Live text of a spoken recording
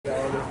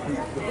Field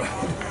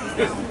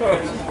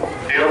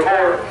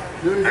 4.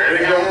 Ready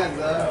to go.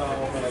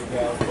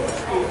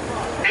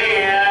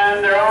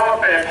 And they're off,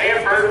 and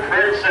Hampered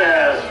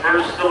Princess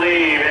first to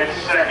lead. In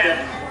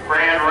second,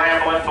 Grand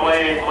Ramblin'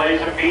 Blade,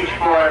 Blazing Beach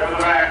Boy for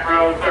the back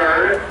row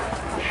third.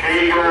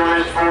 Shady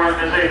is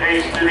fourth as they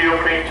pace to the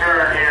opening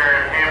turn here,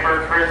 and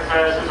Hampered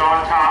Princess is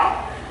on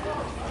top.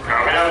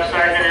 Coming up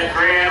second is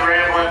Grand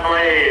Ramblin'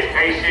 Blade,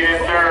 pacing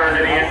in third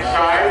to the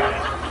inside.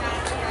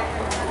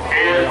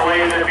 Is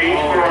Blazing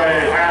Beach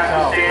Boy, past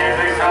the stands,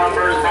 they come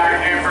first by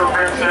Hampered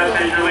Princess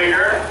is your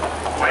leader.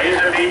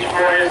 Blazing Beach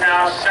Boy is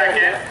now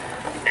second.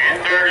 And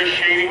third is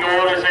Shady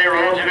Gold as they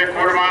roll to the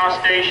quarter-mile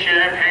station,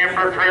 and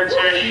Hampered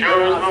Princess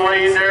shows the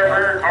lead there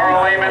for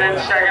Carl Lehman in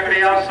second to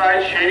the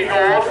outside. Shady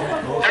Gold,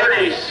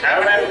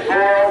 37-4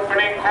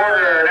 opening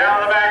quarter.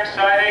 Down the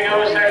backside they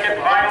go,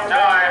 second final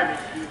time.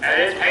 And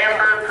it's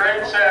Hampered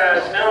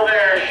Princess still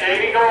there.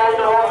 Shady Gold,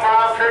 the 1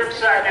 mile trip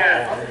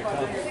second.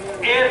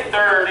 In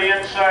third, the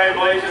inside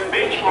Blazing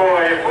Beach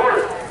Boy.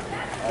 Fourth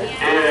is